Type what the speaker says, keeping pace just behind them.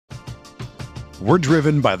We're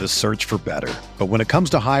driven by the search for better. But when it comes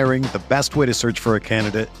to hiring, the best way to search for a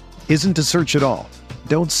candidate isn't to search at all.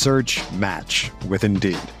 Don't search, match with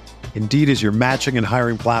Indeed. Indeed is your matching and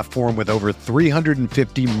hiring platform with over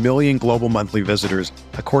 350 million global monthly visitors,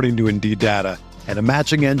 according to Indeed data, and a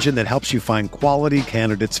matching engine that helps you find quality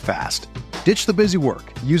candidates fast. Ditch the busy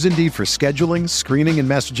work. Use Indeed for scheduling, screening, and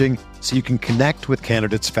messaging so you can connect with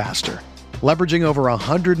candidates faster. Leveraging over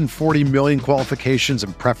 140 million qualifications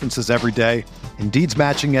and preferences every day, Indeed's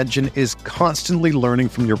matching engine is constantly learning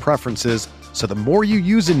from your preferences, so the more you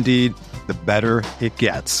use Indeed, the better it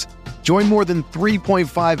gets. Join more than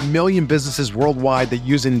 3.5 million businesses worldwide that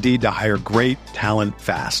use Indeed to hire great talent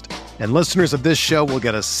fast. And listeners of this show will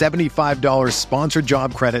get a $75 sponsored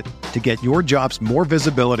job credit to get your jobs more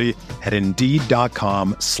visibility at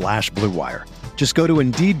Indeed.com/Blue Wire. Just go to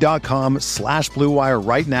Indeed.com/Blue Wire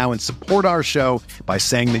right now and support our show by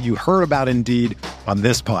saying that you heard about Indeed on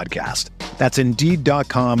this podcast. That's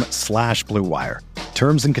Indeed.com/Blue Wire.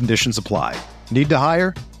 Terms and conditions apply. Need to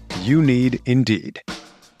hire? You need Indeed.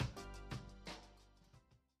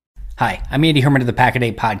 Hi, I'm Andy Herman of the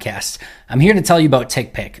Pack-A-Day Podcast. I'm here to tell you about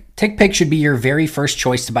TickPick. TickPick should be your very first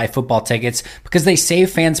choice to buy football tickets because they save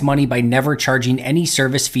fans money by never charging any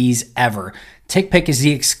service fees ever. TickPick is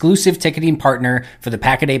the exclusive ticketing partner for the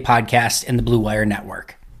Pack-A-Day Podcast and the Blue Wire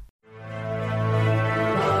Network.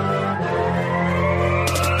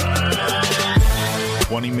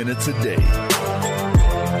 "20 minutes a day,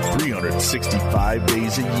 365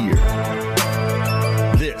 days a year.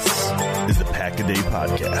 This is the Pack-A-Day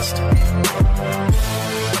Podcast.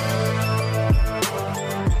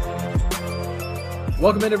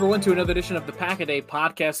 Welcome in, everyone, to another edition of the Pack-A-Day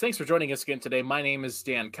Podcast. Thanks for joining us again today. My name is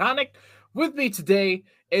Dan Connick. With me today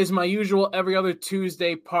is my usual every other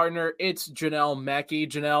Tuesday partner. It's Jenelle Mackey.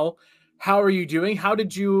 Jenelle, how are you doing? How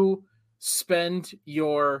did you spend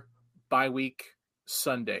your bye week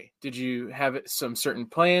Sunday? Did you have some certain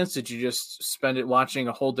plans? Did you just spend it watching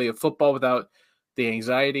a whole day of football without the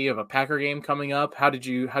anxiety of a Packer game coming up? How did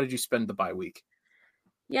you spend the bye week?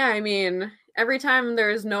 Yeah, I mean, every time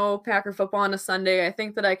there's no Packer football on a Sunday, I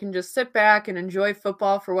think that I can just sit back and enjoy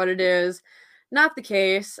football for what it is. Not the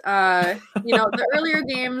case. The earlier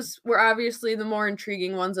games were obviously the more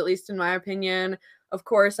intriguing ones, at least in my opinion. Of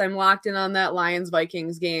course, I'm locked in on that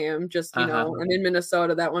Lions-Vikings game. I'm in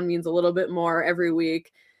Minnesota. That one means a little bit more every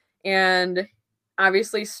week. And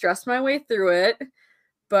obviously stressed my way through it.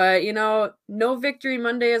 But, no victory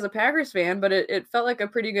Monday as a Packers fan, but it felt like a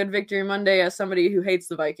pretty good victory Monday as somebody who hates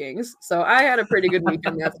the Vikings. So I had a pretty good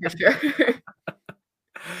weekend, that's for sure.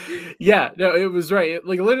 Yeah, no, it was right.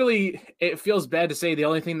 Literally, it feels bad to say the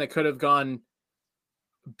only thing that could have gone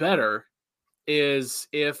better is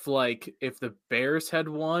if the Bears had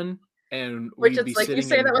won and which we'd be it's like sitting you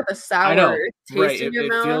say in, that with a sour I know, taste right? in your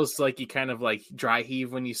mouth. It feels like you kind of like dry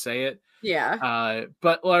heave when you say it. Yeah.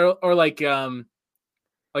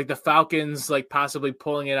 Like the Falcons, like possibly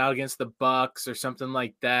pulling it out against the Bucks or something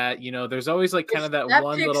like that. There's always like kind of that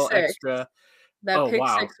one little extra. That pick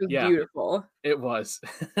six was beautiful. It was.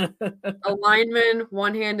 A lineman,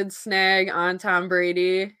 one-handed snag on Tom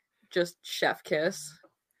Brady. Just chef kiss.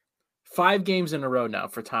 5 games in a row now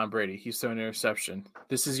for Tom Brady. He's thrown an interception.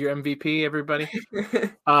 This is your MVP, everybody.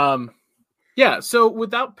 Yeah. So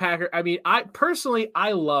without Packer, I mean, I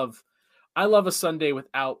love a Sunday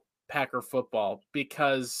without Packer football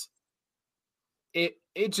because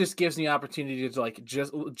it just gives me the opportunity to like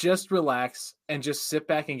just relax and just sit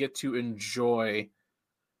back and get to enjoy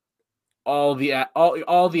all the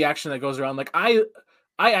action that goes around. Like I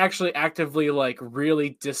actually actively like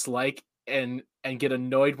really dislike and get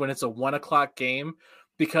annoyed when it's a 1:00 game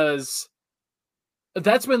because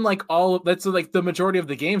that's when that's like the majority of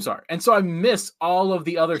the games are. And so I miss all of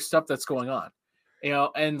the other stuff that's going on,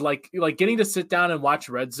 and like getting to sit down and watch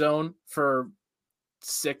Red Zone for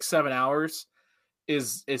 6-7 hours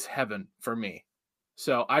is heaven for me.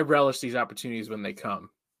 So I relish these opportunities when they come.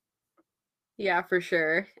 Yeah, for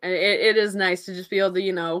sure. And it is nice to just be able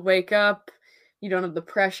to, wake up. You don't have the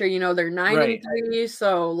pressure, they're 9-3,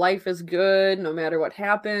 so life is good. No matter what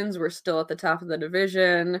happens, we're still at the top of the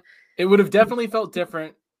division. It would have definitely felt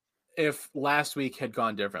different if last week had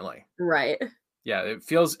gone differently. Right. Yeah, it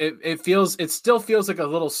still feels like a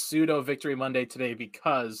little pseudo victory Monday today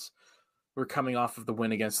because we're coming off of the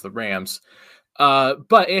win against the Rams.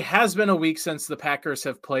 But it has been a week since the Packers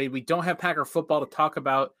have played. We don't have Packer football to talk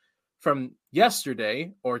about from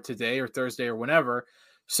yesterday or today or Thursday or whenever.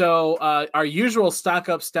 So our usual stock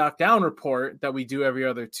up, stock down report that we do every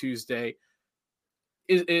other Tuesday,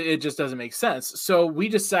 it just doesn't make sense. So we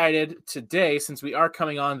decided today, since we are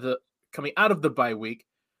coming out of the bye week,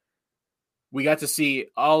 we got to see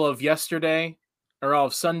all of yesterday or all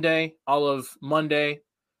of Sunday, all of Monday,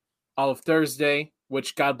 all of Thursday,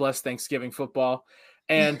 which God bless Thanksgiving football.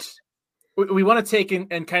 And we want to take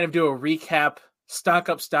and kind of do a recap, stock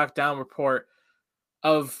up, stock down report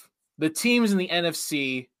of the teams in the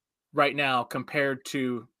NFC right now compared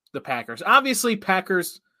to the Packers. Obviously,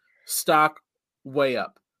 Packers stock way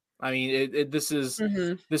up. I mean, this is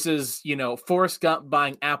Forrest Gump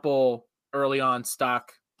buying Apple early on,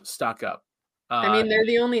 stock up. I mean, they're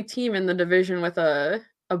the only team in the division with a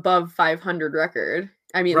above 500 record.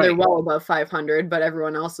 I mean, right. They're well above 500, but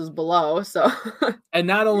everyone else is below. So, and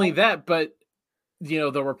not only that, but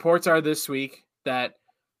the reports are this week that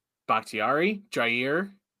Bakhtiari,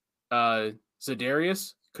 Jair,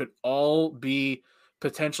 Za'Darius could all be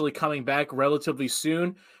potentially coming back relatively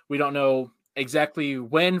soon. We don't know exactly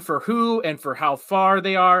when, for who, and for how far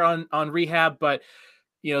they are on rehab, but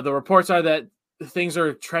the reports are that things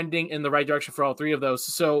are trending in the right direction for all three of those.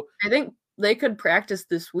 So I think they could practice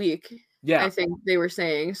this week. Yeah, I think they were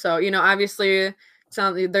saying. So, obviously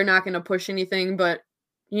they're not going to push anything, but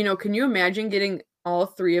can you imagine getting all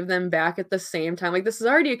three of them back at the same time? Like, this is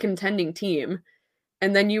already a contending team,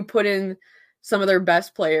 and then you put in some of their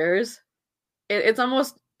best players. It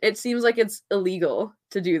seems like it's illegal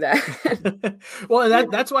to do that. Well,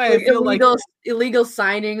 and that's why I feel illegal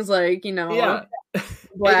signings, yeah.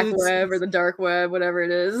 Black web or the dark web, whatever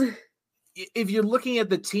it is. If you're looking at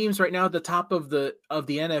the teams right now at the top of the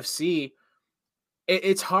NFC,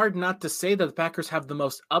 it's hard not to say that the Packers have the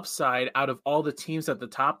most upside out of all the teams at the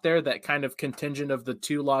top there, that kind of contingent of the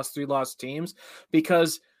 2-loss, 3-loss teams,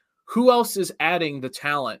 because who else is adding the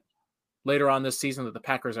talent later on this season that the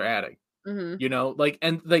Packers are adding?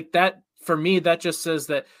 Mm-hmm. That, for me, that just says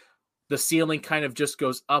that the ceiling kind of just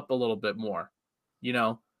goes up a little bit more, and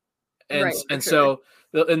right, and sure.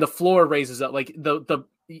 So the floor raises up, like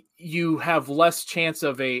you have less chance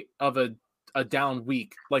of a down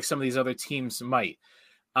week like some of these other teams might.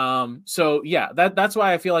 So yeah, that's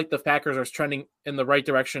why I feel like the Packers are trending in the right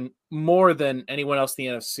direction more than anyone else in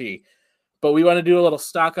the NFC. But we want to do a little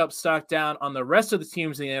stock up, stock down on the rest of the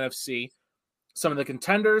teams in the NFC, some of the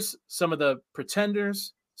contenders, some of the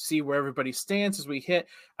pretenders, see where everybody stands as we hit.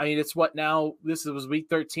 I mean, it's what now? This was week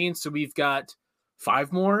 13, so we've got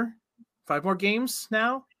five more games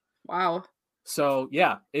now. Wow. So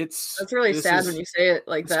yeah, that's really sad when you say it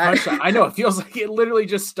like that. I know, it feels like it literally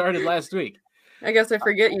just started last week. I guess I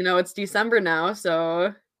forget, it's December now,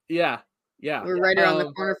 so yeah, we're right around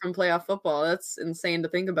the corner from playoff football. That's insane to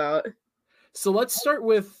think about. So let's start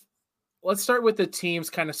with the teams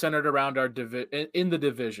kind of centered around our in the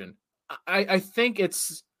division. I think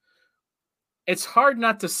it's hard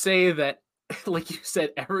not to say that, like you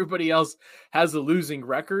said, everybody else has a losing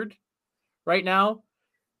record right now.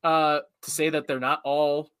 To say that they're not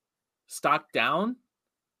all stocked down,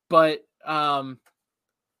 but I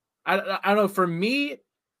don't know. For me,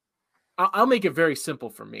 I'll make it very simple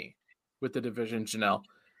for me with the division, Jenelle.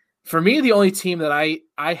 For me, the only team that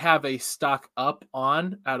I have a stock up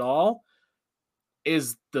on at all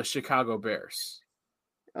is the Chicago Bears.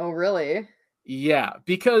 Oh, really? Yeah,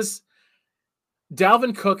 because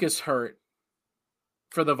Dalvin Cook is hurt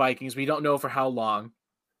for the Vikings. We don't know for how long.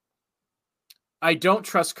 I don't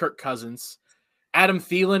trust Kirk Cousins. Adam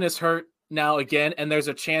Thielen is hurt now again, and there's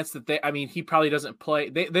a chance that he probably doesn't play.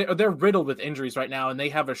 They're riddled with injuries right now, and they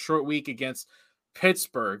have a short week against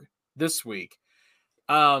Pittsburgh this week.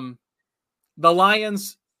 The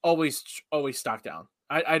Lions always stock down.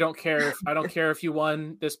 I don't care if you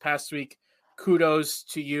won this past week. Kudos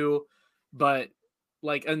to you, but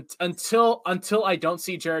until I don't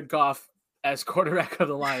see Jared Goff as quarterback of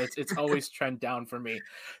the Lions, it's always trend down for me.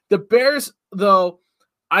 The Bears, though,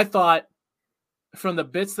 I thought from the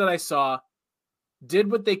bits that I saw,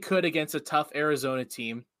 did what they could against a tough Arizona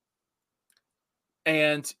team.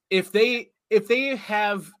 And they're the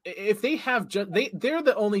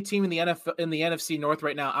only team in the NFC North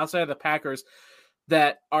right now, outside of the Packers,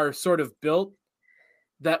 that are sort of built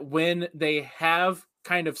that when they have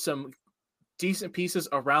kind of some decent pieces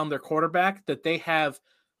around their quarterback, that they have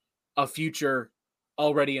a future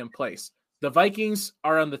already in place. The Vikings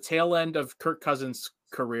are on the tail end of Kirk Cousins'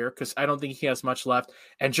 career because I don't think he has much left.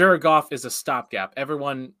 And Jared Goff is a stopgap.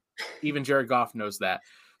 Everyone, even Jared Goff, knows that.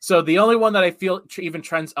 So the only one that I feel even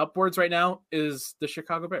trends upwards right now is the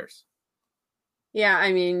Chicago Bears. Yeah,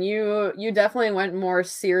 I mean, you definitely went more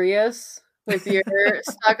serious with your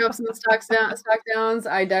stock ups and stock downs.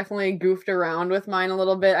 I definitely goofed around with mine a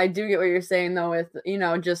little bit. I do get what you're saying, though, with,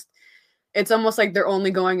 just it's almost like they're only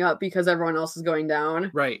going up because everyone else is going down.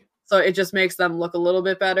 Right. So it just makes them look a little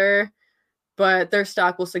bit better, but their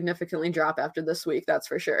stock will significantly drop after this week. That's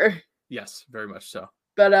for sure. Yes, very much so.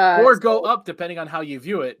 But or go up depending on how you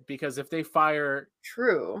view it, because if they fire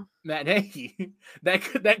true Matt Nagy, that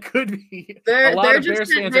could be they're a lot of just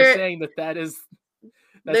Bears fans are saying that is.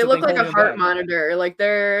 They look like a heart monitor. Like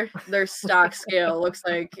their stock scale looks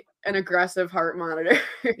like an aggressive heart monitor.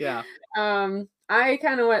 Yeah. I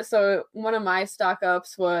kind of went, so one of my stock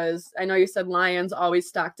ups was, I know you said Lions always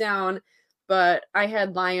stock down, but I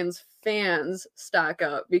had Lions fans stock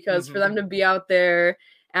up because for them to be out there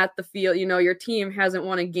at the field, you know, your team hasn't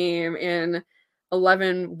won a game in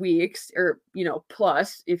 11 weeks or, you know,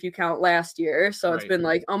 plus if you count last year. So it's been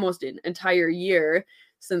like almost an entire year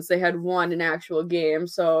since they had won an actual game.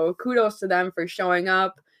 So kudos to them for showing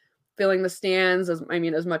up, filling the stands, as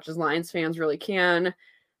much as Lions fans really can,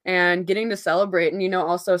 and getting to celebrate. And, you know,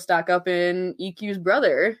 also stock up in EQ's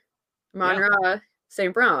brother, Amon-Ra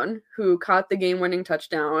St. Brown, who caught the game-winning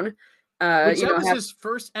touchdown. Which that was his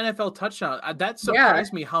first NFL touchdown. That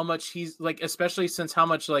surprised me how much he's, like, especially since how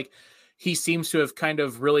much, like, he seems to have kind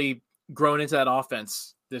of really grown into that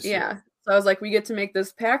offense this year. So I was like, we get to make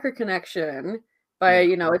this Packer connection by,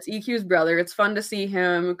 you know, it's EQ's brother. It's fun to see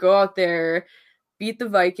him go out there, beat the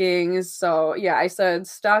Vikings. So, yeah, I said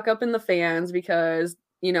stock up in the fans because,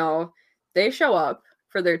 you know, they show up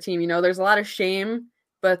for their team. You know, there's a lot of shame,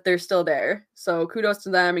 but they're still there. So kudos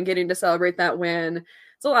to them and getting to celebrate that win.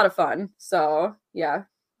 It's a lot of fun. So, yeah,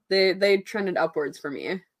 they trended upwards for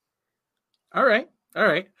me. All right.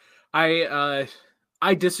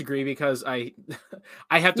 I disagree because I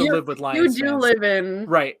have to live with Lions. You do fans.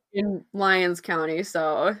 live in Lions County,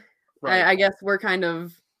 so I guess we're kind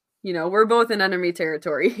of, you know, we're both in enemy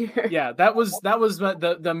territory here. Yeah, that was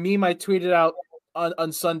the meme I tweeted out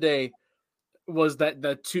on Sunday was that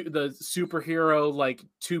the superhero like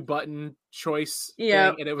 2-button choice thing,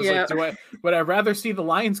 and it was like, would I rather see the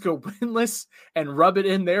Lions go winless and rub it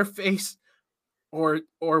in their face, or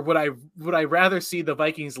would I rather see the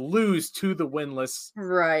Vikings lose to the winless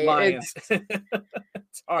Lions?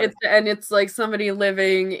 It's hard. It's like somebody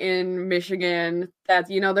living in Michigan that,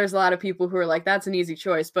 you know, there's a lot of people who are like, that's an easy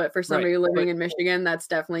choice, but for somebody living in Michigan, that's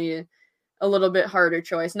definitely a little bit harder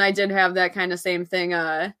choice. And I did have that kind of same thing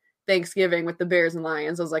Thanksgiving with the Bears and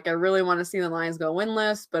Lions. I was like, I really want to see the Lions go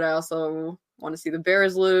winless, but I also want to see the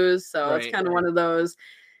Bears lose. So it's kind of one of those,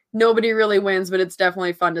 nobody really wins, but it's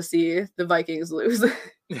definitely fun to see the Vikings lose.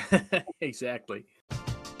 Exactly.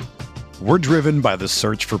 We're driven by the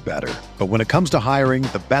search for better. But when it comes to hiring,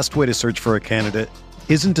 the best way to search for a candidate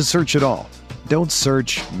isn't to search at all. Don't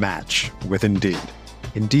search, match with Indeed.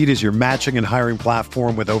 Indeed is your matching and hiring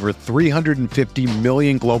platform with over 350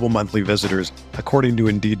 million global monthly visitors, according to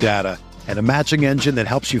Indeed data, and a matching engine that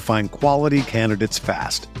helps you find quality candidates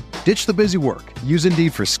fast. Ditch the busy work. Use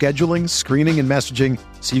Indeed for scheduling, screening, and messaging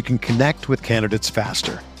so you can connect with candidates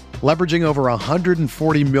faster. Leveraging over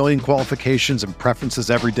 140 million qualifications and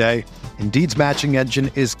preferences every day, Indeed's matching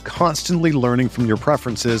engine is constantly learning from your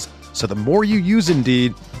preferences, so the more you use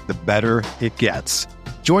Indeed, the better it gets.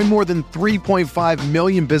 Join more than 3.5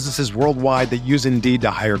 million businesses worldwide that use Indeed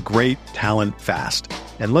to hire great talent fast.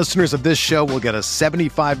 And listeners of this show will get a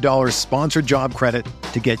 $75 sponsored job credit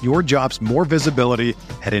to get your jobs more visibility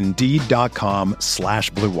at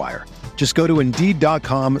Indeed.com/Blue Wire. Just go to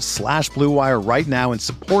Indeed.com/Blue Wire right now and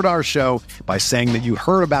support our show by saying that you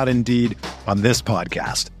heard about Indeed on this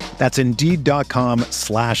podcast. That's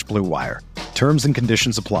Indeed.com/Blue Wire. Terms and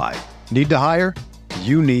conditions apply. Need to hire?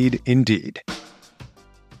 You need Indeed.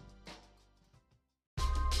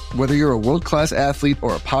 Whether you're a world-class athlete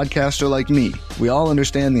or a podcaster like me, we all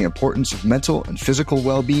understand the importance of mental and physical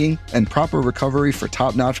well-being and proper recovery for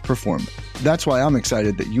top-notch performance. That's why I'm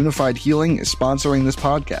excited that Unified Healing is sponsoring this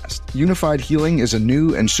podcast. Unified Healing is a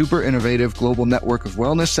new and super innovative global network of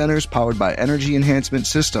wellness centers powered by Energy Enhancement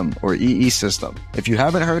System, or EE System. If you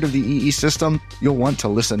haven't heard of the EE System, you'll want to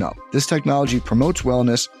listen up. This technology promotes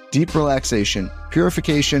wellness, deep relaxation,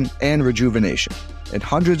 purification, and rejuvenation. At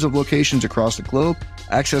hundreds of locations across the globe,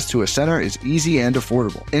 access to a center is easy and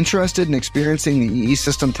affordable. Interested in experiencing the EE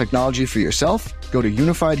System technology for yourself? Go to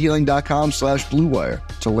unifiedhealing.com/Blue Wire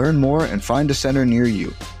to learn more and find a center near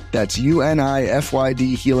you. That's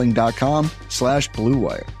UNIFYDhealing.com/Blue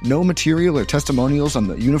Wire. No material or testimonials on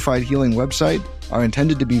the Unified Healing website are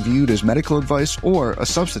intended to be viewed as medical advice or a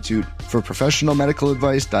substitute for professional medical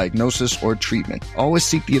advice, diagnosis, or treatment. Always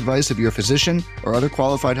seek the advice of your physician or other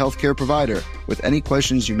qualified healthcare provider with any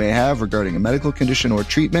questions you may have regarding a medical condition or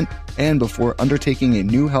treatment and before undertaking a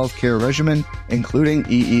new healthcare regimen, including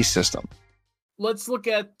EE System. Let's look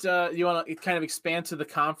at, you want to kind of expand to the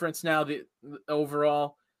conference now, the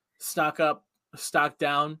overall stock up, stock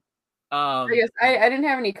down. I guess I didn't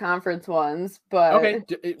have any conference ones, but okay,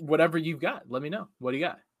 whatever you've got, let me know. What do you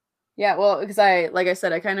got? Yeah, well, because like I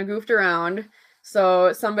said, I kind of goofed around.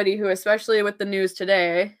 So somebody who, especially with the news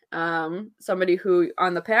today, somebody who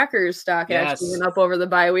on the Packers stock actually Yes. went up over the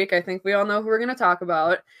bye week. I think we all know who we're going to talk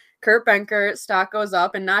about. Kurt Benkert stock goes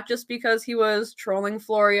up, and not just because he was trolling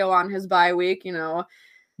Florio on his bye week.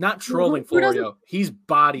 Not trolling Who doesn't? Florio. He's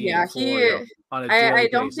bodying Yeah, Florio on a I daily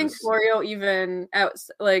don't think basis. Florio even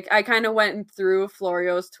like I kind of went through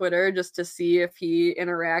Florio's Twitter just to see if he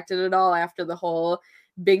interacted at all after the whole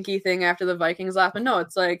Binky thing after the Vikings laugh. And no,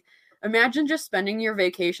 it's like imagine just spending your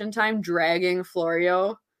vacation time dragging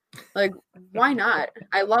Florio. Like, why not?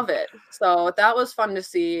 I love it. So that was fun to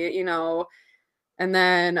see. And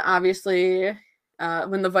then obviously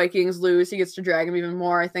when the Vikings lose, he gets to drag him even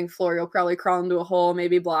more. I think Florio probably crawled into a hole,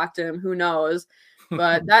 maybe blocked him. Who knows?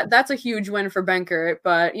 But that's a huge win for Benkert.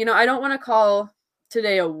 But I don't want to call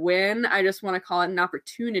today a win. I just want to call it an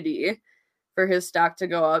opportunity for his stock to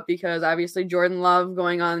go up because obviously Jordan Love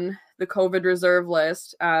going on the COVID reserve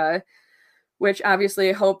list, which obviously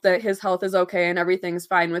I hope that his health is okay and everything's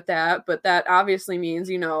fine with that. But that obviously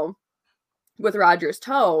means, with Rodgers'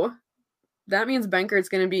 toe, that means Benkert's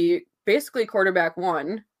going to be basically quarterback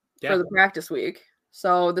one for the practice week.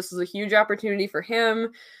 So this is a huge opportunity for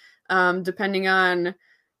him. Depending on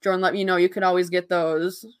Jordan Love, you could always get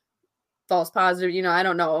those false positive. I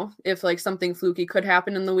don't know if like something fluky could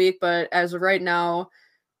happen in the week, but as of right now,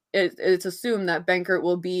 it's assumed that Benkert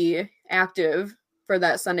will be active for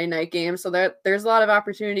that Sunday night game. So there's a lot of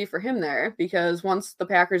opportunity for him there because once the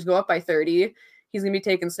Packers go up by 30, he's going to be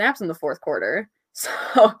taking snaps in the fourth quarter.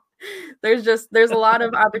 So there's a lot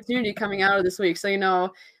of opportunity coming out of this week.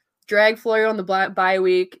 So, drag Florio on the bye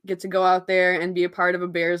week, get to go out there and be a part of a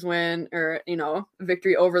Bears win or,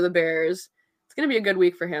 victory over the Bears. It's going to be a good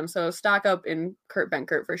week for him. So stock up in Kurt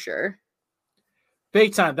Benkert for sure.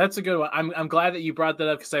 Big time. That's a good one. I'm glad that you brought that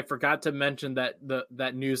up because I forgot to mention that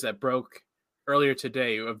that news that broke earlier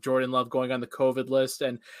today of Jordan Love going on the COVID list.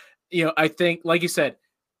 And, I think, like you said,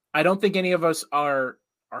 I don't think any of us are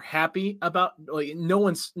happy about, like, no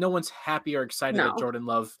one's happy or excited that Jordan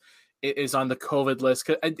Love is on the COVID list.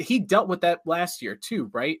 He dealt with that last year too,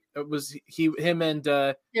 right? It was him and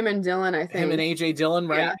Dylan, I think. Him and AJ Dillon,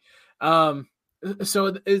 right? Yeah.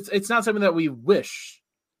 So it's not something that we wish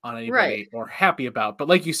on anybody or happy about, but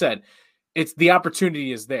like you said, it's the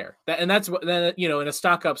opportunity is there. And that's what then in a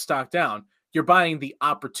stock up, stock down, you're buying the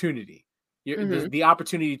opportunity. The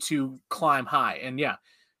opportunity to climb high. And yeah,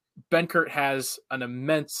 Benkert has an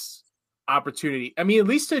immense opportunity. I mean, at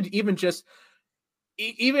least to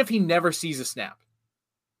even if he never sees a snap,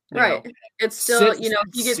 right? It's still,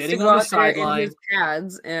 he gets to go out there in his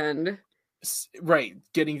pads and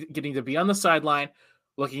getting to be on the sideline,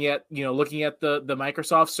 looking at the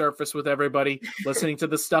Microsoft Surface with everybody, listening to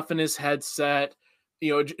the stuff in his headset,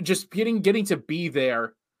 just getting to be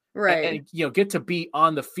there, right? And get to be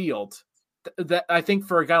on the field. That I think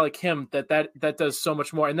for a guy like him that does so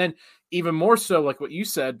much more. And then even more so, like what you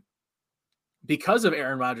said, because of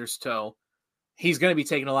Aaron Rodgers' toe, he's going to be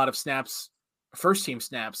taking a lot of snaps, first team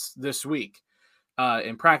snaps this week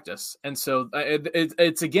in practice. And so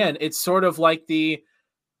it's sort of like the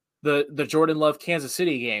Jordan Love Kansas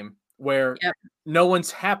City game where no one's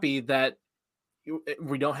happy that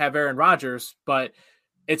we don't have Aaron Rodgers, but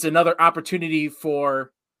it's another opportunity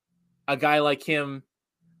for a guy like him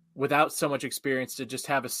without so much experience to just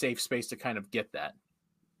have a safe space to kind of get that.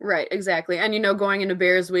 Right, exactly. And, going into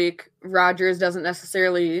Bears week, Rodgers doesn't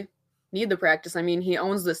necessarily need the practice. I mean, he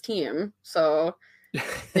owns this team. So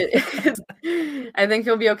I think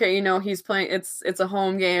he'll be okay. He's playing, it's a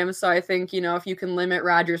home game. So I think, if you can limit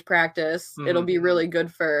Rodgers' practice, it'll be really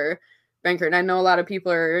good for Benkert. And I know a lot of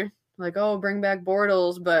people are like, oh, bring back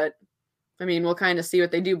Bortles. But, I mean, we'll kind of see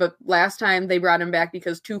what they do. But last time they brought him back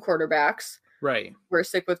because two quarterbacks were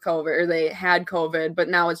sick with COVID, or they had COVID, but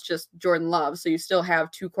now it's just Jordan Love. So you still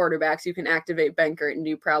have two quarterbacks. You can activate Benkert, and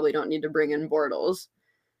you probably don't need to bring in Bortles.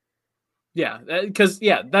 Yeah, because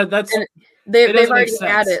that's and they've already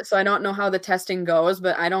had it, so I don't know how the testing goes,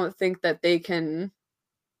 but I don't think that they can,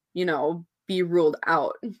 be ruled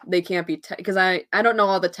out. They can't be because I don't know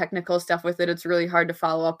all the technical stuff with it. It's really hard to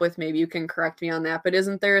follow up with. Maybe you can correct me on that. But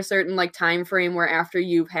isn't there a certain time frame where after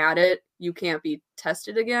you've had it, you can't be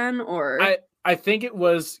tested again? Or I think it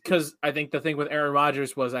was because I think the thing with Aaron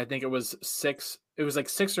Rodgers was it was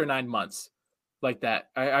 6 or 9 months like that.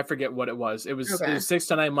 I forget what it was. It was 6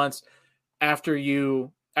 to 9 months after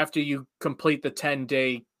you complete the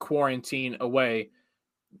 10-day quarantine away,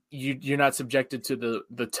 you're not subjected to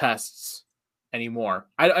the tests anymore.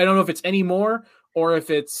 I don't know if it's anymore or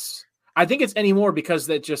if it's. I think it's anymore because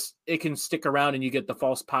it can stick around and you get the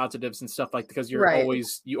false positives and stuff like because you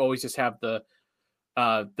always just have the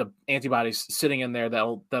the antibodies sitting in there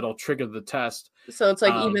that'll trigger the test. So it's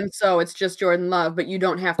like, even so, it's just Jordan Love, but you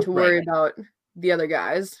don't have to worry about the other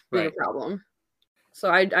guys being a problem. So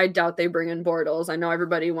I doubt they bring in Bortles. I know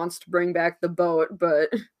everybody wants to bring back the boat, but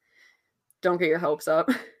don't get your hopes up.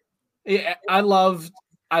 Yeah, I loved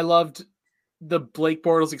the Blake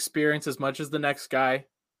Bortles experience as much as the next guy.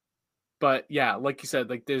 But yeah, like you said,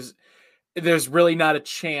 like there's really not a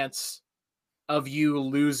chance of you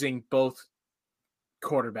losing both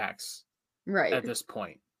quarterbacks at this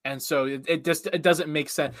point. And so it doesn't make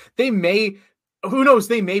sense. Who knows,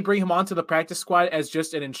 they may bring him onto the practice squad as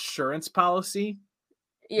just an insurance policy.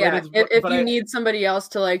 Yeah, if you need somebody else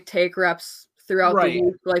to like take reps throughout the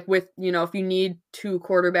week, like with, if you need 2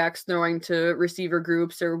 quarterbacks throwing to receiver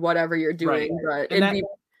groups or whatever you're doing, but it'd be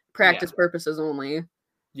practice purposes only.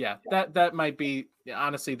 Yeah, that might be,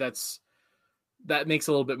 honestly, that makes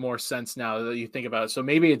a little bit more sense now that you think about it. So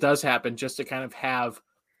maybe it does happen just to kind of have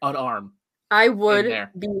an arm. I would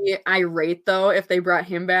be irate though if they brought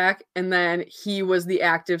him back and then he was the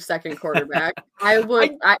active second quarterback.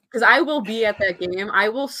 Because I will be at that game. I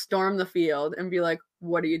will storm the field and be like,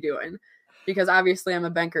 "What are you doing?" Because obviously I'm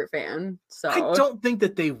a Benkert fan. So I don't think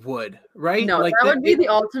that they would, right? No, like, that would be the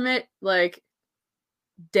ultimate like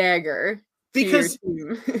dagger. Because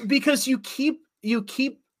you keep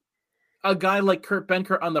a guy like Kurt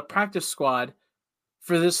Benkert on the practice squad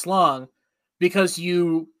for this long because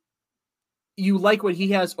you like what he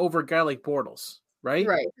has over a guy like Bortles, right?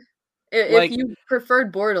 Right. If you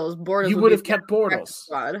preferred Bortles you would have kept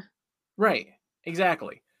Bortles. Right.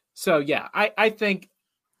 Exactly. So yeah, I think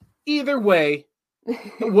either way,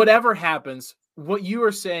 whatever happens, what you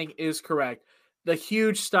are saying is correct. The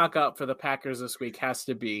huge stock up for the Packers this week has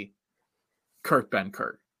to be Kurt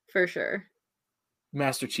Benkert. For sure.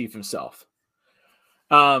 Master Chief himself.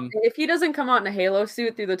 If he doesn't come out in a Halo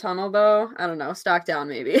suit through the tunnel, though, I don't know. Stock down,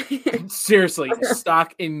 maybe. Seriously,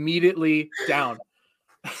 stock immediately down.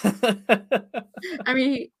 I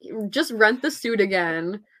mean, just rent the suit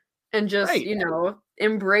again and just,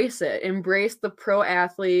 embrace it. Embrace the pro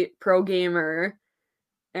athlete, pro gamer.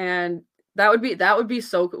 And that would be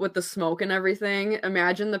so with the smoke and everything.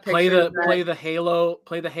 Imagine the pictures. Play the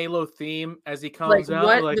Halo theme as he comes out.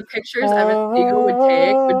 What the pictures Evan Spiegel would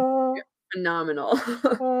take would be phenomenal.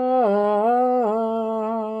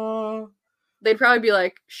 They'd probably be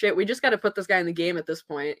like, shit, we just got to put this guy in the game at this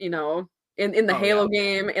point, in the Halo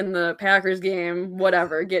game, in the Packers game,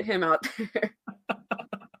 whatever, get him out there.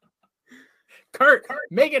 Kurt,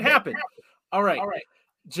 make it happen. All right.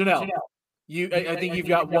 Janelle, I think you've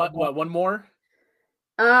got one more?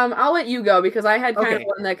 I'll let you go because I had kind of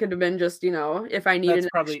one that could have been just, if I needed an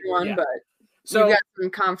extra one, but so you've got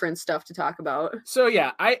some conference stuff to talk about. So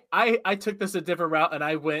yeah, I took this a different route and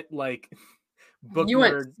I went like book you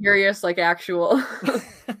nerd. Went serious, like actual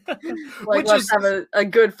like let's have a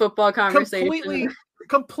good football conversation.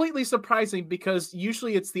 Completely surprising because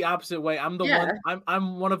usually it's the opposite way. I'm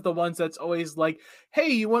one of the ones that's always like, hey,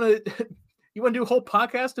 you want to do a whole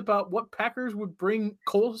podcast about what Packers would bring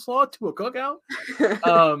coleslaw to a cookout?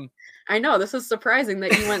 I know, this is surprising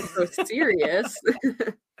that you went so serious.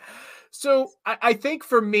 So I think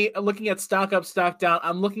for me, looking at stock up, stock down,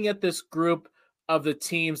 I'm looking at this group of the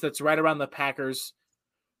teams that's right around the Packers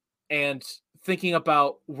and thinking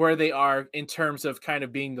about where they are in terms of kind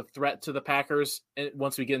of being the threat to the Packers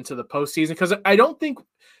once we get into the postseason. Because I don't think,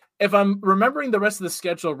 if I'm remembering the rest of the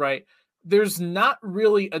schedule right, there's not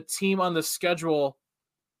really a team on the schedule,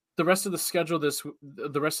 the rest of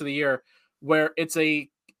the year, where it's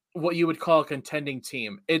what you would call a contending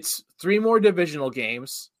team. It's 3 more divisional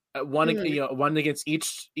games, one against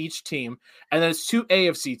each team, and then it's 2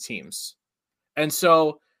 AFC teams. And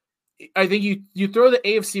so I think you throw the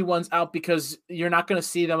AFC ones out because you're not going to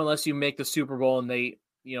see them unless you make the Super Bowl and they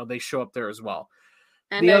show up there as well.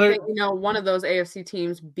 And I think, one of those AFC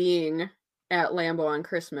teams being at Lambeau on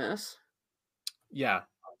Christmas. Yeah.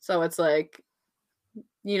 So it's like,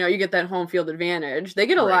 you get that home field advantage. They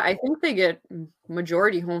get a lot. I think they get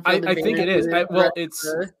majority home field advantage. I think it is.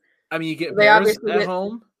 You get Bears at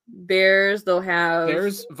home. Bears, they'll have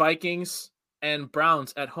Bears, Vikings, and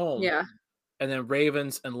Browns at home. Yeah. And then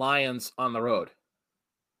Ravens and Lions on the road.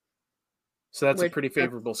 So that's a pretty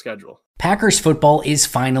favorable schedule. Packers football is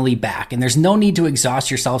finally back, and there's no need to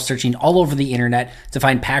exhaust yourself searching all over the internet to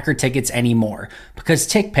find Packer tickets anymore. Because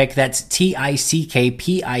TickPick, that's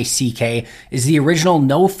TickPick, is the original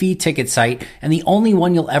no-fee ticket site, and the only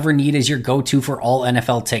one you'll ever need as your go-to for all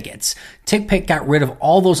NFL tickets. TickPick got rid of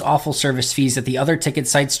all those awful service fees that the other ticket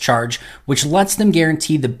sites charge, which lets them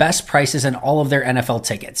guarantee the best prices on all of their NFL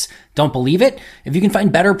tickets. Don't believe it? If you can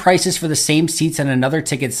find better prices for the same seats on another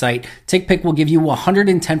ticket site, TickPick will give you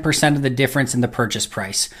 110% of the difference in the purchase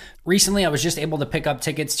price. Recently, I was just able to pick up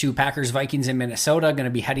tickets to Packers Vikings in Minnesota. Going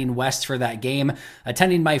to be heading west for that game.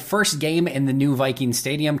 Attending my first game in the new Vikings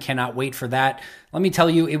stadium. Cannot wait for that. Let me tell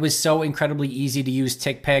you, it was so incredibly easy to use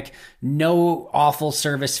TickPick. No awful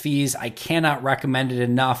service fees. I cannot recommend it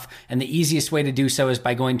enough. And the easiest way to do so is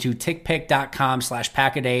by going to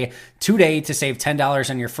tickpick.com/packaday today to save $10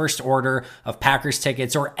 on your first order of Packers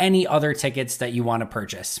tickets or any other tickets that you want to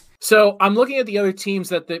purchase. So I'm looking at the other teams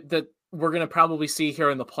that we're going to probably see here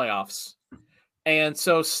in the playoffs. And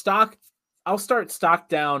so I'll start stock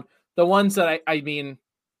down. The ones that I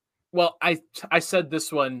said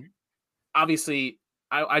this one, obviously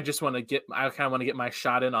I kind of want to get my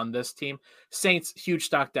shot in on this team. Saints, huge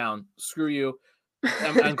stock down. Screw you.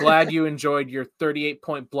 I'm glad you enjoyed your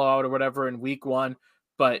 38-point blowout or whatever in week 1,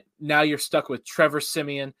 but now you're stuck with Trevor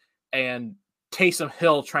Siemian and Taysom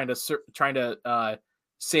Hill trying to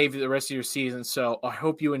save the rest of your season. So I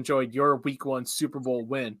hope you enjoyed your week 1 Super Bowl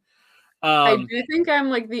win. I do think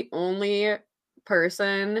I'm like the only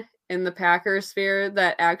person in the Packers sphere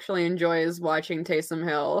that actually enjoys watching Taysom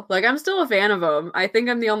Hill. Like, I'm still a fan of him. I think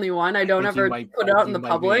I'm the only one. I don't ever put it out in the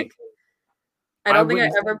public. I don't think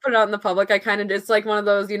I ever put it out in the public. I kind of, it's like one of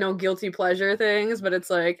those, guilty pleasure things, but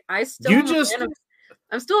it's like, I'm still a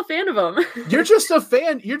fan of him. You're just a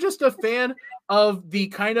fan. You're just a fan of the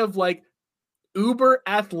kind of like uber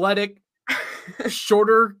athletic,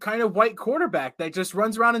 shorter kind of white quarterback that just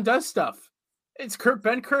runs around and does stuff. It's Kurt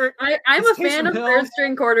Benkert. I'm a fan of third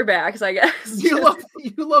string quarterbacks, I guess. You love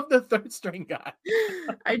the third string guy.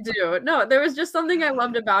 I do. No, there was just something I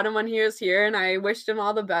loved about him when he was here, and I wished him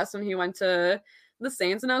all the best when he went to the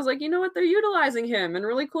Saints. And I was like, you know what? They're utilizing him in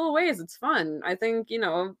really cool ways. It's fun. I think,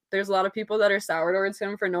 there's a lot of people that are sour towards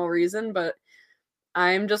him for no reason, but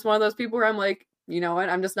I'm just one of those people where I'm like, you know what?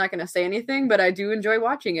 I'm just not going to say anything, but I do enjoy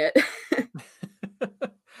watching it.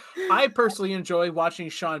 I personally enjoy watching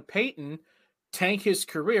Sean Payton tank his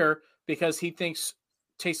career because he thinks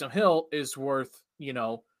Taysom Hill is worth,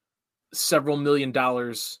 several $1 million a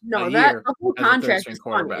year. The whole contract is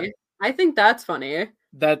funny. I think that's funny.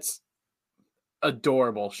 That's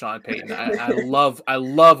adorable, Sean Payton. I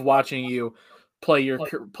love watching you play your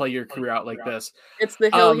career out like this. It's the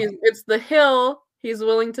hill. It's the hill he's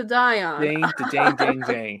willing to die on.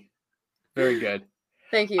 Dang. Very good.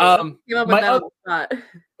 Thank you.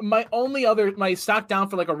 My stock down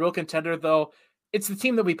for like a real contender though, it's the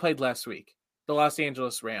team that we played last week, the Los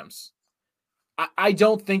Angeles Rams. I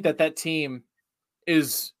don't think that team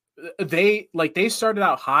is they started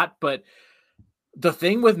out hot, but the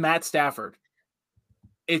thing with Matt Stafford,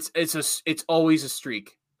 it's always a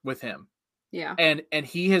streak with him. Yeah. And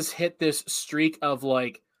he has hit this streak of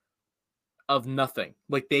nothing.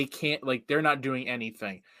 Like they're not doing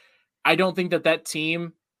anything. I don't think that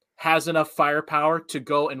team has enough firepower to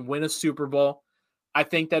go and win a Super Bowl. I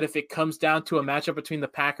think that if it comes down to a matchup between the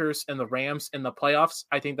Packers and the Rams in the playoffs,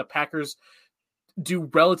 I think the Packers do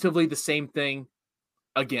relatively the same thing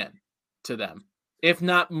again to them, if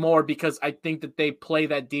not more, because I think that they play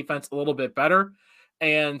that defense a little bit better.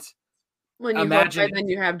 And when you imagine, then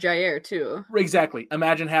you have Jair too. Exactly.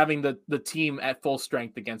 Imagine having the team at full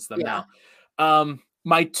strength against them now.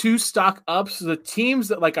 My 2 stock ups, the teams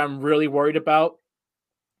that I'm really worried about,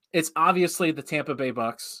 it's obviously the Tampa Bay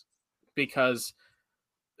Bucks because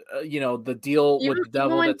the deal with the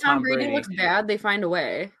devil that Tom Brady looks bad, they find a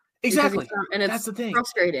way. Exactly. And that's the thing.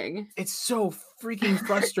 Frustrating. It's so freaking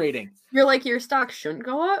frustrating. You're like, your stock shouldn't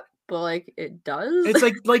go up, but it does. It's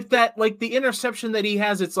like that, the interception that he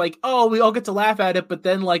has, it's like, oh, we all get to laugh at it, but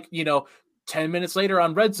then 10 minutes later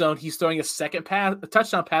on Red Zone, he's throwing a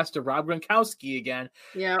touchdown pass to Rob Gronkowski again.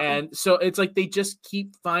 Yeah. And so it's like they just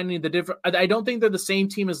keep finding the different. I don't think they're the same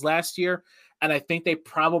team as last year, and I think they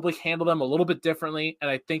probably handle them a little bit differently, and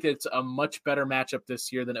I think it's a much better matchup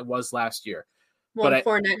this year than it was last year. Well,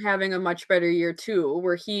 Fournette having a much better year too,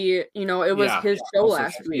 where he, it was his show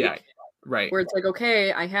last week. Yeah, right. Where it's like,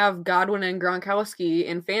 okay, I have Godwin and Gronkowski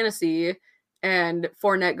in fantasy, and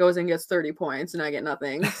Fournette goes and gets 30 points, and I get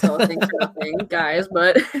nothing. So thanks for nothing, guys.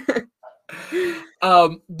 But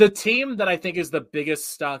the team that I think is the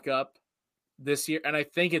biggest stock up this year. And I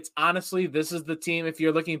think it's honestly, this is the team, if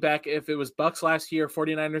you're looking back, if it was Bucks last year,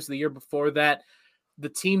 49ers the year before that, the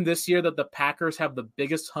team this year that the Packers have the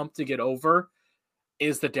biggest hump to get over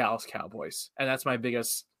is the Dallas Cowboys. And that's my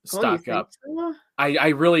biggest stock up. So? I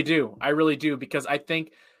really do. I really do. Because I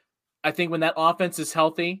think when that offense is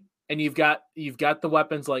healthy and you've got the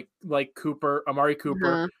weapons like Cooper, Amari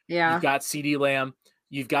Cooper, you've got CeeDee Lamb,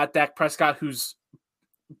 you've got Dak Prescott, who's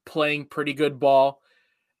playing pretty good ball.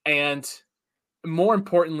 And more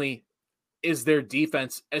importantly is their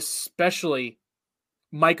defense, especially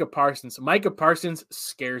Micah Parsons. Micah Parsons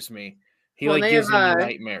scares me. He gives me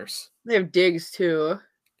nightmares. They have Diggs too.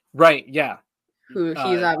 Right. Yeah. Who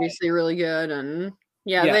he's obviously really good. And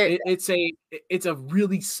it's a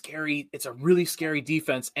really scary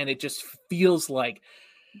defense. And it just feels like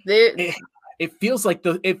it feels like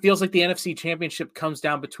the NFC Championship comes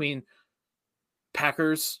down between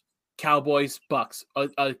Packers, Cowboys, Bucks,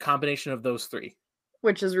 a combination of those three.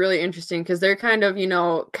 Which is really interesting because they're kind of,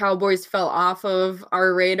 Cowboys fell off of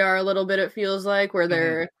our radar a little bit, it feels like, where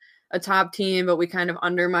they're a top team, but we kind of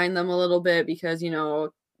undermine them a little bit because,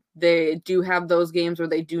 they do have those games where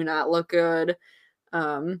they do not look good.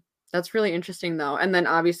 That's really interesting, though. And then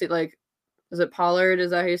obviously, is it Pollard? Is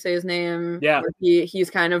that how you say his name? Yeah. He's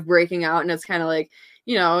kind of breaking out, and it's kind of like,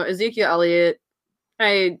 Ezekiel Elliott,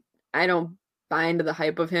 I don't buy into the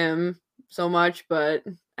hype of him so much, but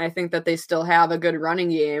I think that they still have a good running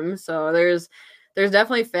game. So there's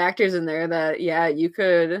definitely factors in there that, you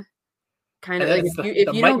could kind of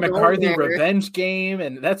if you Mike McCarthy revenge game.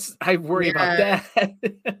 And I worry about that.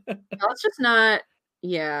 It's just not.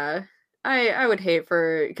 Yeah. I would hate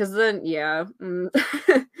because then,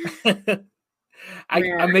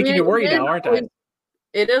 I'm making you worry now, aren't I?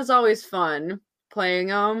 It is always fun playing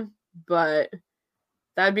them, but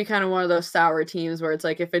that'd be kind of one of those sour teams where it's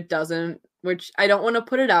like, if it doesn't, which I don't want to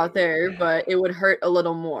put it out there, but it would hurt a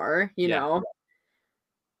little more, being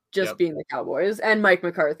the Cowboys and Mike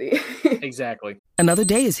McCarthy. Exactly. Another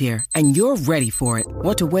day is here and you're ready for it.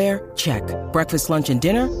 What to wear? Check. Breakfast, lunch, and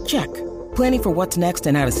dinner? Check. Planning for what's next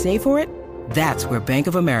and how to save for it? That's where Bank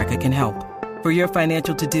of America can help. For your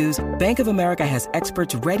financial to-dos, Bank of America has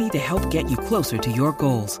experts ready to help get you closer to your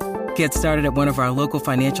goals. Get started at one of our local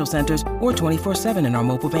financial centers or 24/7 in our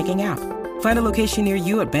mobile banking app. Find a location near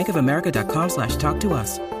you at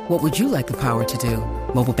bankofamerica.com/talktous. What would you like the power to do?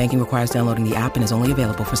 Mobile banking requires downloading the app and is only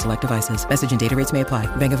available for select devices. Message and data rates may apply.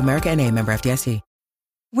 Bank of America N.A., member FDIC.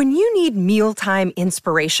 When you need mealtime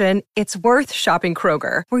inspiration, it's worth shopping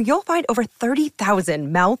Kroger, where you'll find over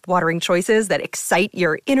 30,000 mouth-watering choices that excite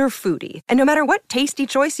your inner foodie. And no matter what tasty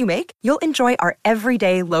choice you make, you'll enjoy our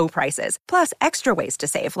everyday low prices, plus extra ways to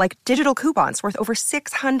save, like digital coupons worth over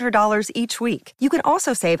 $600 each week. You can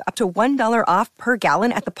also save up to $1 off per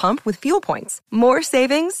gallon at the pump with fuel points. More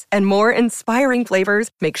savings and more inspiring flavors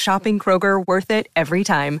make shopping Kroger worth it every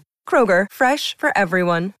time. Kroger, fresh for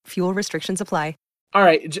everyone. Fuel restrictions apply. All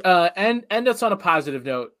right, end us on a positive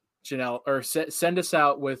note, Jenelle, or send us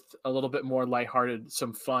out with a little bit more lighthearted,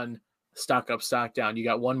 some fun stock up, stock down. You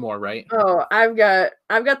got one more, right? Oh, I've got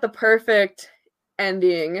the perfect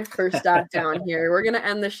ending for stock down here. We're gonna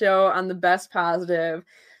end the show on the best positive.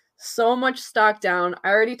 So much stock down.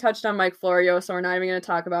 I already touched on Mike Florio, so we're not even gonna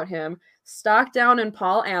talk about him. Stock down in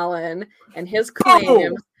Paul Allen and his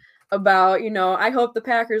claims about, I hope the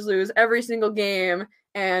Packers lose every single game.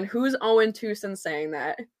 And who's 0-2 since saying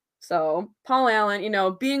that? So Paul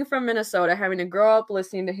Allen, being from Minnesota, having to grow up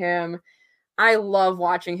listening to him, I love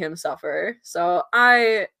watching him suffer. So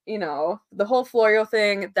the whole Florio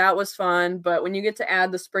thing, that was fun. But when you get to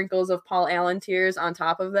add the sprinkles of Paul Allen tears on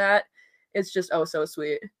top of that, it's just so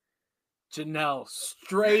sweet. Jenelle,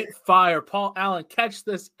 straight fire. Paul Allen, catch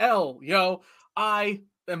this L, yo. I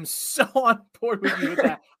am so on board with you with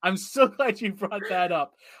that. I'm so glad you brought that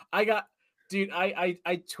up. Dude, I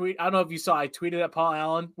tweet. I don't know if you saw. I tweeted at Paul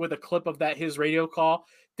Allen with a clip of his radio call.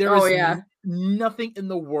 There is nothing in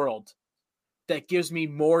the world that gives me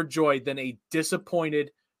more joy than a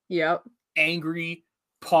disappointed, angry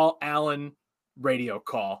Paul Allen radio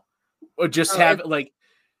call, or just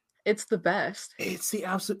it's the best. It's the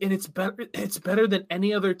absolute, and it's better. It's better than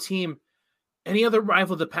any other team, any other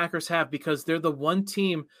rival the Packers have, because they're the one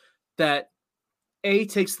team that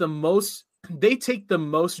takes the most. They take the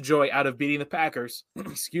most joy out of beating the Packers,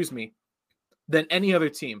 excuse me, than any other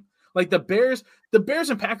team. Like the Bears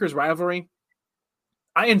and Packers rivalry,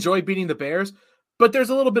 I enjoy beating the Bears, but there's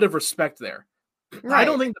a little bit of respect there. Right. I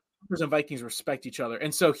don't think the Packers and Vikings respect each other.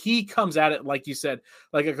 And so he comes at it, like you said,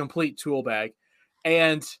 like a complete tool bag.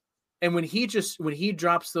 And when he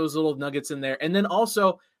drops those little nuggets in there, and then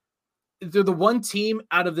also they're the one team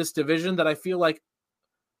out of this division that I feel like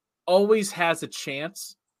always has a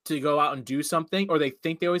chance to go out and do something, or they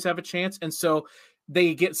think they always have a chance. And so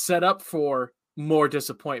they get set up for more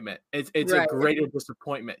disappointment. It's Right. a greater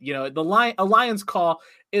disappointment. You know, a Lions call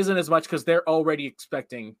isn't as much because they're already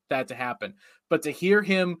expecting that to happen. But to hear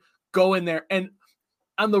him go in there and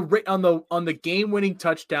on the game-winning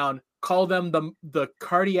touchdown, call them the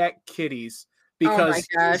cardiac kitties because,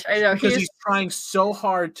 oh my gosh, I know because he's trying so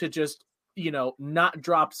hard to just, you know, not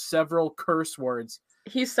drop several curse words.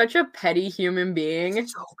 He's such a petty human being.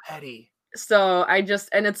 So petty. So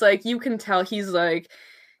and it's like, you can tell he's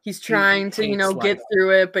trying to, you know, get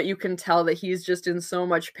through it, but you can tell that he's just in so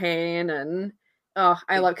much pain. And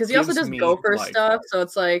I love, because he also does Gopher stuff. So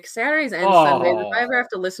it's like Saturdays and Sundays. If I ever have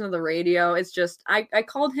to listen to the radio, it's just, I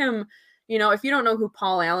called him, you know, if you don't know who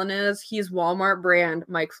Paul Allen is, he's Walmart brand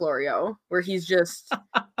Mike Florio, where he's just,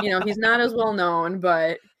 you know, he's not as well known,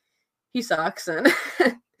 but he sucks. And,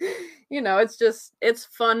 you know, it's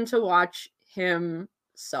fun to watch him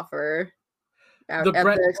suffer at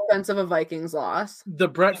the expense of a Vikings loss. The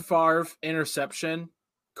Brett Favre interception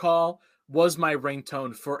call was my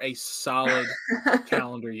ringtone for a solid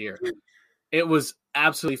calendar year. It was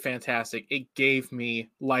absolutely fantastic. It gave me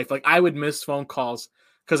life. Like, I would miss phone calls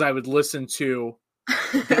because I would listen to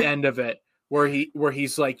the end of it where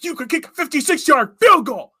he's like, "You could kick a 56-yard field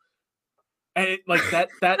goal." And it, like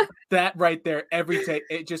that right there, every day,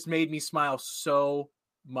 it just made me smile so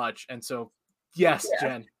much. And so, yes, yeah.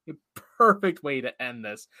 Jen, perfect way to end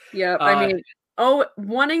this. Yeah, I mean,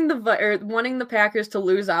 wanting the Packers to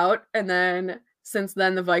lose out, and then since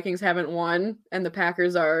then the Vikings haven't won, and the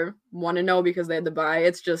Packers are 1-0 because they had the bye.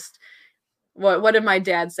 It's just, what did my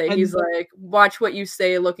dad say? He's like, watch what you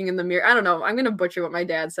say looking in the mirror. I don't know. I'm going to butcher what my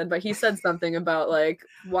dad said, but he said something about like,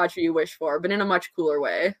 watch what you wish for, but in a much cooler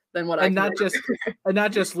way than what and not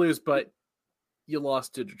just lose, but you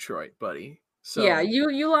lost to Detroit, buddy. So yeah,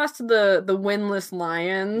 you lost to the winless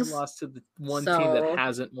Lions. You lost to the one team that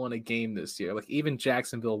hasn't won a game this year. Like, even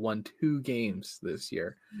Jacksonville won 2 games this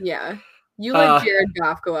year. Yeah. You let Jared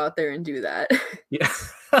Goff go out there and do that. Yeah.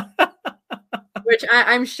 Which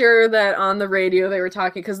I'm sure that on the radio they were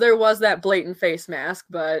talking, because there was that blatant face mask,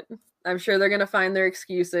 but I'm sure they're going to find their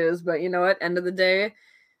excuses. But you know what? End of the day,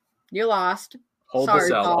 you lost. Sorry,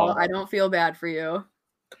 Paul. I don't feel bad for you.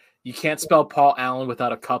 You can't spell Paul Allen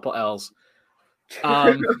without a couple L's.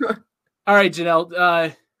 All right,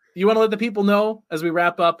 Jenelle, you want to let the people know as we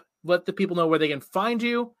wrap up, let the people know where they can find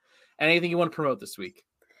you and anything you want to promote this week.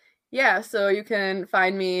 Yeah, so you can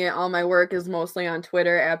find me. All my work is mostly on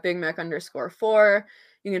Twitter at BigMac_4.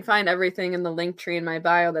 You can find everything in the link tree in my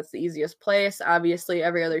bio. That's the easiest place. Obviously,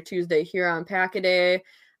 every other Tuesday here on Pack-A-Day.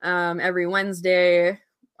 Every Wednesday,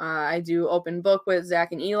 I do open book with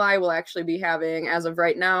Zach and Eli. We'll actually be having, as of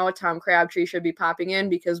right now, Tom Crabtree should be popping in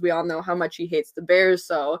because we all know how much he hates the Bears.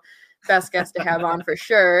 So best guest to have on for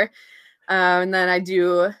sure. And then I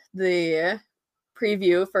do the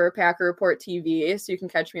preview for Packer Report TV, so you can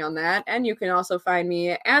catch me on that. And you can also find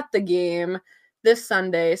me at the game this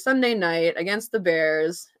Sunday night against the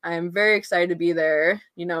Bears. I'm very excited to be there.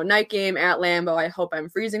 You know, night game at Lambeau. I hope I'm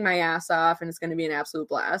freezing my ass off, and it's going to be an absolute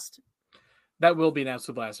blast. That will be an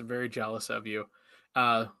absolute blast. I'm very jealous of you.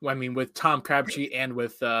 I mean, with Tom Crabtree and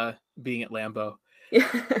with being at Lambeau. Yeah.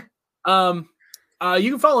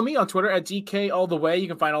 You can follow me on Twitter at DK All The Way. You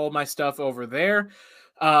can find all of my stuff over there.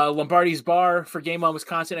 Lombardi's Bar for Game On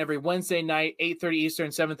Wisconsin every Wednesday night, 8:30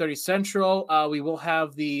 Eastern, 7:30 Central. We will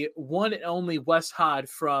have the one and only Wes Hod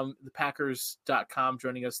from thepackers.com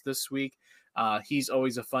joining us this week. He's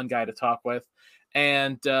always a fun guy to talk with.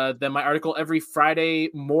 And then my article every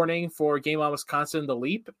Friday morning for Game On Wisconsin, The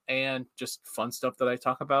Leap, and just fun stuff that I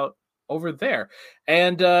talk about over there.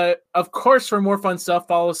 And of course, for more fun stuff,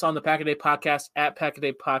 follow us on the Pack-A-Day Podcast at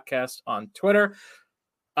Pack-A-Day Podcast on Twitter.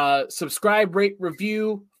 Subscribe, rate,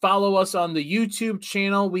 review, follow us on the YouTube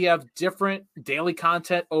channel. We have different daily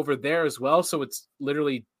content over there as well. So it's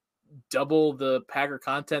literally double the Packer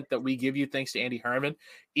content that we give you thanks to Andy Herman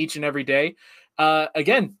each and every day.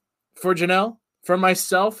 Again, for Jenelle, for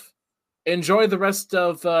myself, enjoy the rest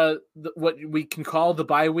of what we can call the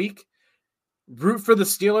bye week. Root for the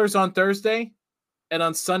Steelers on Thursday. And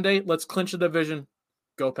on Sunday, let's clinch the division.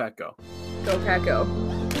 Go Pack, go. Go Pack, go.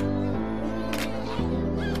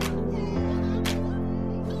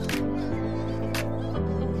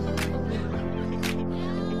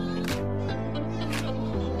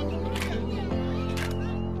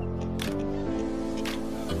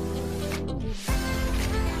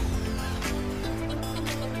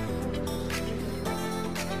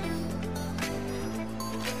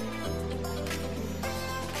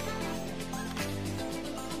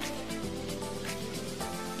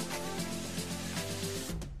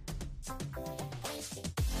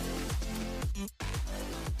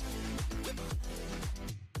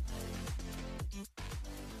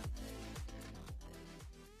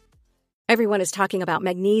 Everyone is talking about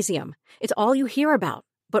magnesium. It's all you hear about.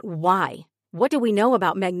 But why? What do we know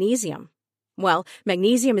about magnesium? Well,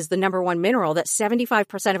 magnesium is the number one mineral that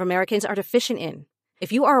 75% of Americans are deficient in.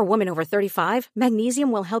 If you are a woman over 35,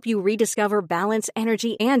 magnesium will help you rediscover balance,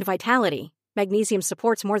 energy, and vitality. Magnesium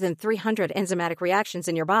supports more than 300 enzymatic reactions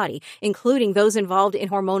in your body, including those involved in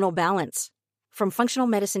hormonal balance. From functional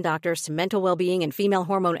medicine doctors to mental well-being and female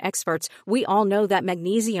hormone experts, we all know that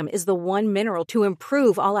magnesium is the one mineral to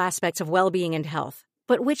improve all aspects of well-being and health.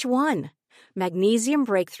 But which one? Magnesium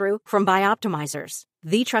Breakthrough from Bioptimizers,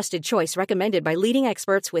 the trusted choice recommended by leading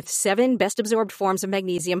experts with 7 best-absorbed forms of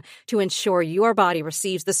magnesium to ensure your body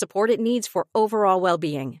receives the support it needs for overall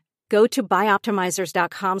well-being. Go to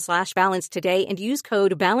bioptimizers.com/balance today and use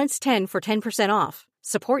code BALANCE10 for 10% off.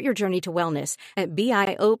 Support your journey to wellness at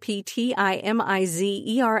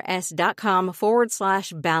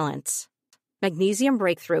bioptimizers.com/balance. Magnesium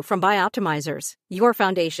Breakthrough from Bioptimizers, your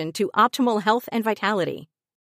foundation to optimal health and vitality.